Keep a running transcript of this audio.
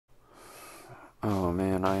Oh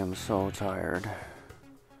man, I am so tired.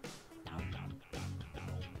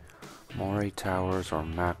 Mori Towers or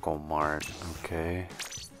Mart. Okay.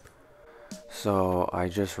 So I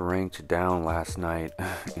just ranked down last night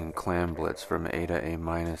in Clam Blitz from A to A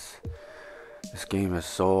minus. This game is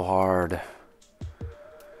so hard.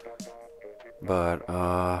 But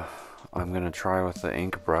I'm gonna try with the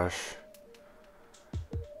Inkbrush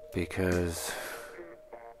because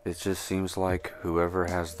it just seems like whoever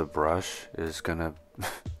has the brush is gonna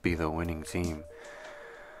be the winning team.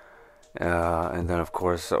 And then of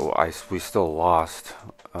course we still lost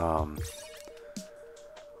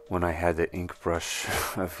when I had the Inkbrush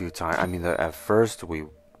a few times. I mean, at first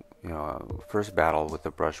first battle with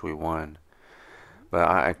the brush we won, but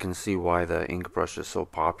I can see why the Inkbrush is so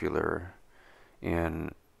popular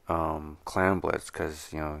in Clam Blitz,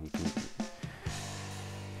 because you can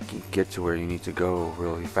get to where you need to go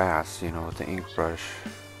really fast. With the Inkbrush.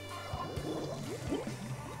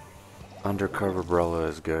 Undercover Umbrella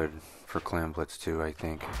is good for Clam Blitz too, I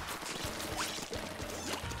think.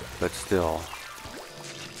 But still,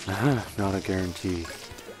 not a guarantee.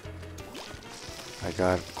 I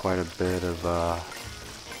got quite a bit of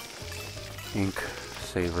Ink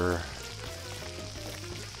Saver.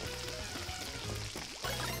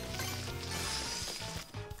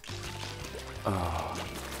 Oh,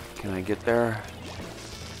 can I get there?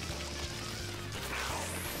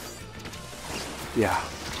 Yeah.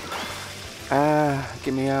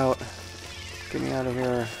 Get me out. Get me out of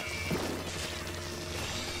here.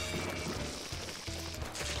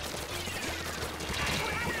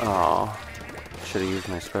 Oh, should have used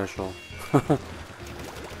my special. But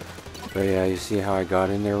yeah, you see how I got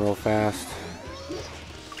in there real fast?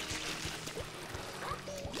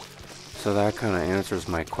 So that kind of answers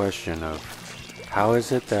my question of how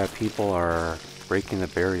is it that people are breaking the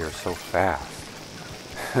barrier so fast?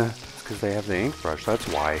 It's because they have the Inkbrush, that's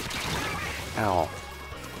why. Ow.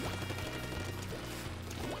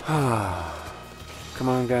 Come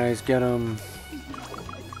on guys, get him.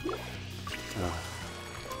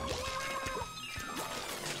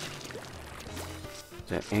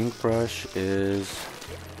 The Inkbrush is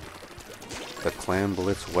the Clam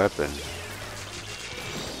Blitz weapon.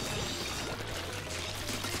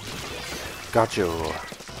 Got you.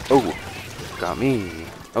 Oh, got me.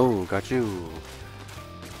 Oh, got you.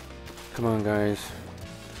 Come on guys.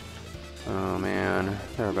 Oh man,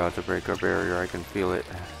 they're about to break our barrier, I can feel it.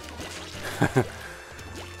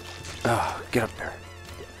 Oh, get up there.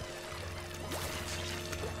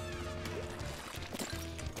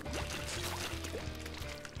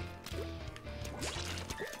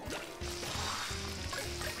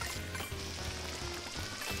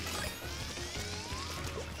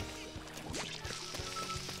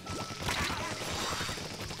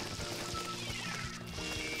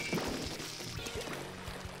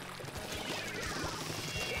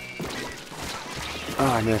 Oh,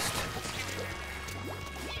 I missed.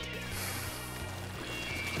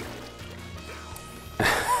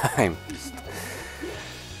 I missed.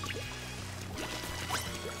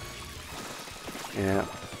 Yeah.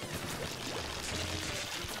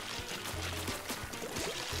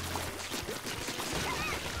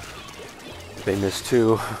 They missed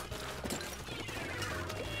too.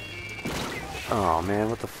 Oh man,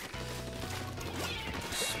 what the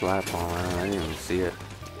splat bomb? I didn't even see it.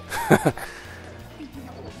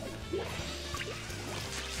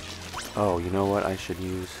 Oh, you know what? I should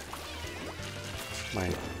use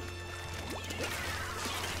my...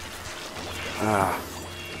 Ah.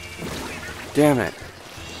 Damn it.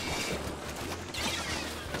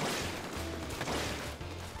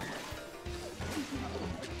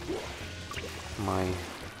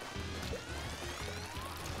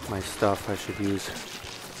 My stuff I should use.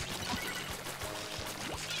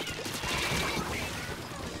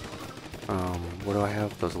 What do I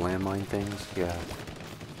have? Those landmine things? Yeah.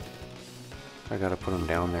 I gotta put them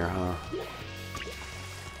down there, huh?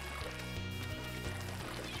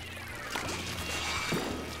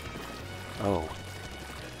 Oh.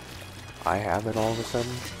 I have it all of a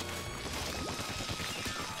sudden?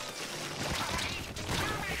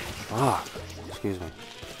 Ah! Excuse me.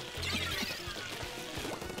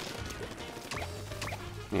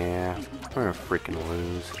 Yeah, we're gonna freaking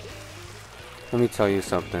lose. Let me tell you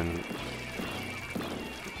something.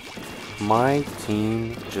 My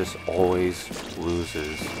team just always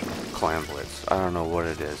loses Clam Blitz. I don't know what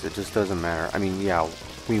it is. It just doesn't matter. I mean, yeah,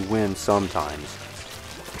 we win sometimes.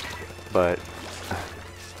 But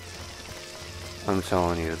I'm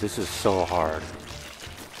telling you, this is so hard.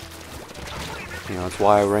 That's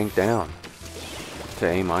why I ranked down to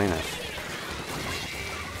A-.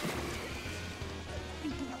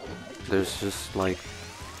 There's just like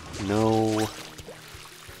no...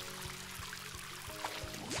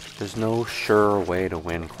 There's no sure way to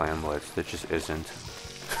win Clam Blitz. There just isn't.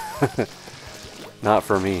 Not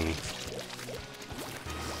for me.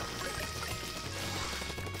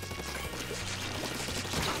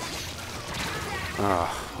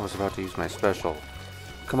 Ah, I was about to use my special.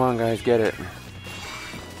 Come on, guys, get it.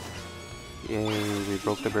 Yay, we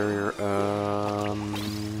broke the barrier.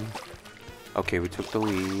 Okay, we took the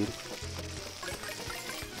lead.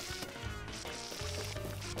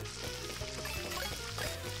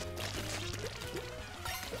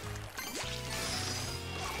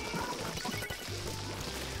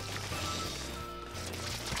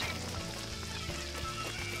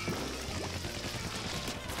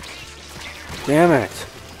 Damn it!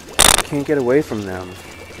 I can't get away from them.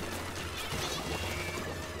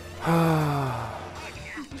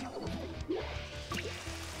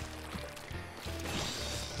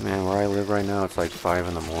 Man, where I live right now, it's like 5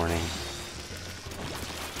 in the morning.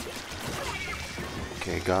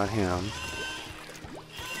 Okay, got him.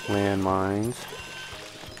 Landmines.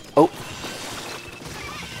 Oh!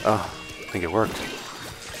 Oh, I think it worked.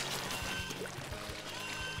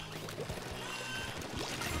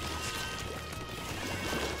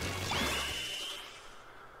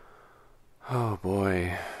 Oh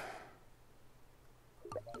boy.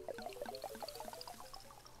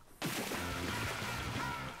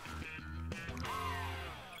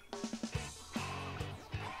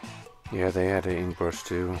 Yeah, they had an Inkbrush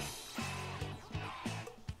too.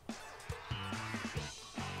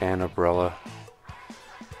 And umbrella.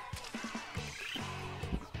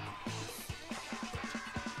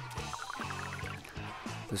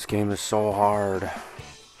 This game is so hard.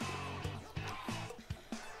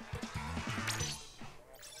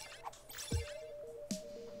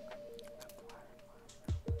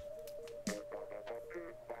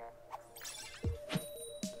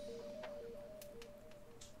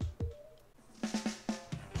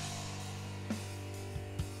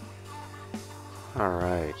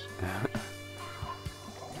 Alright.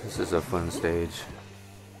 This is a fun stage.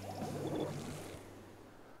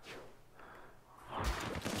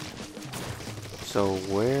 So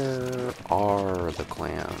where are the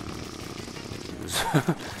clams?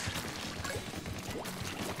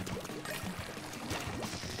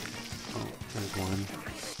 Oh, there's one.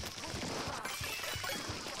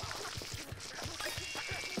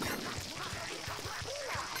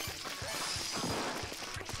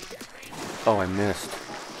 Oh, I missed.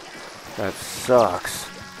 That sucks.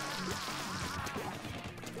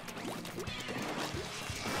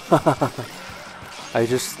 I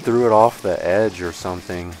just threw it off the edge or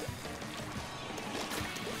something.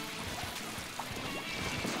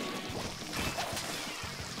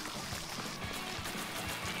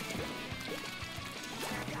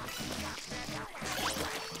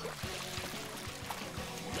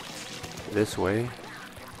 This way?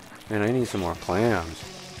 Man, I need some more clams.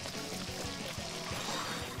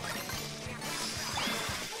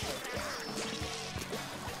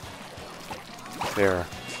 There.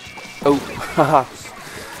 Oh, haha.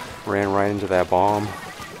 Ran right into that bomb.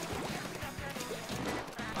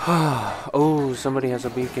 Oh, somebody has a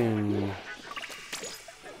beacon.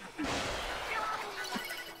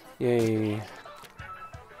 Yay.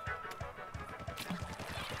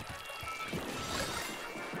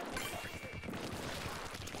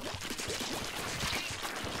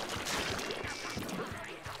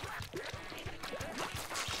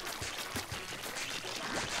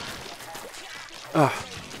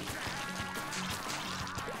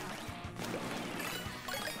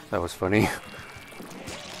 That was funny.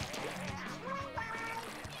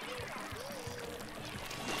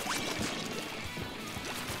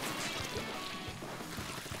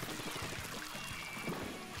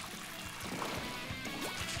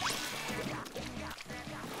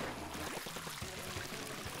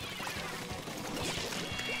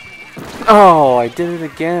 Oh, I did it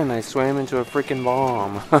again. I swam into a freaking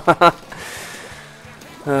bomb.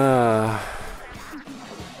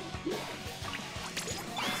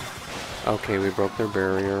 Okay, we broke their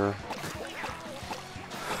barrier.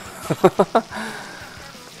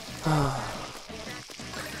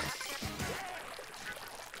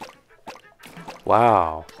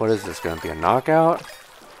 Wow, what is this going to be, a knockout?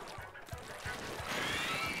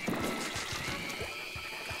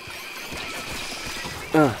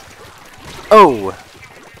 Oh!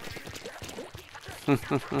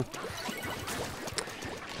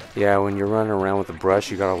 Yeah, when you're running around with a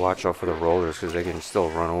brush, you gotta watch out for the rollers because they can still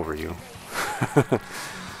run over you.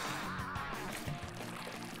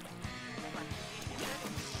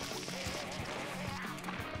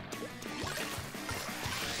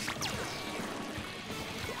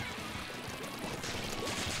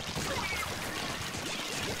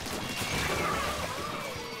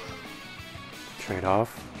 Light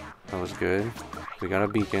off. That was good. We got a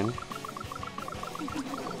beacon.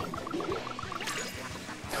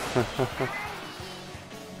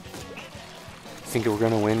 Think we're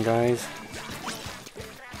gonna win, guys?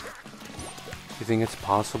 You think it's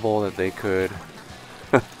possible that they could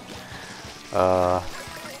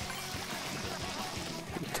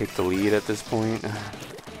take the lead at this point?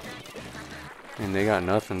 And they got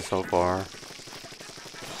nothing so far.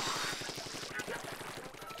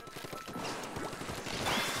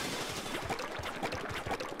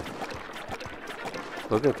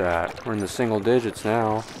 Look at that. We're in the single digits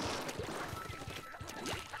now.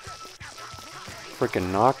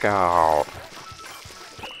 Freaking knockout.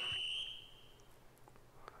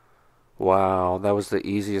 Wow, that was the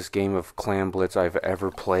easiest game of Clam Blitz I've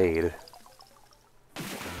ever played.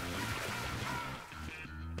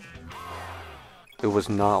 It was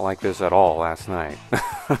not like this at all last night.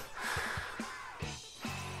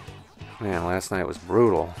 Man, last night was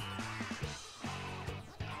brutal.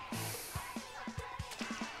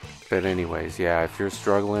 But anyways, yeah, if you're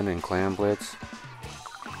struggling in Clam Blitz,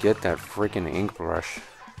 get that freaking Inkbrush.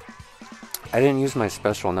 I didn't use my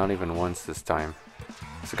special not even once this time.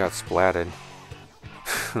 So it got splatted.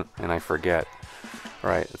 And I forget.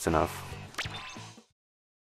 Alright, that's enough.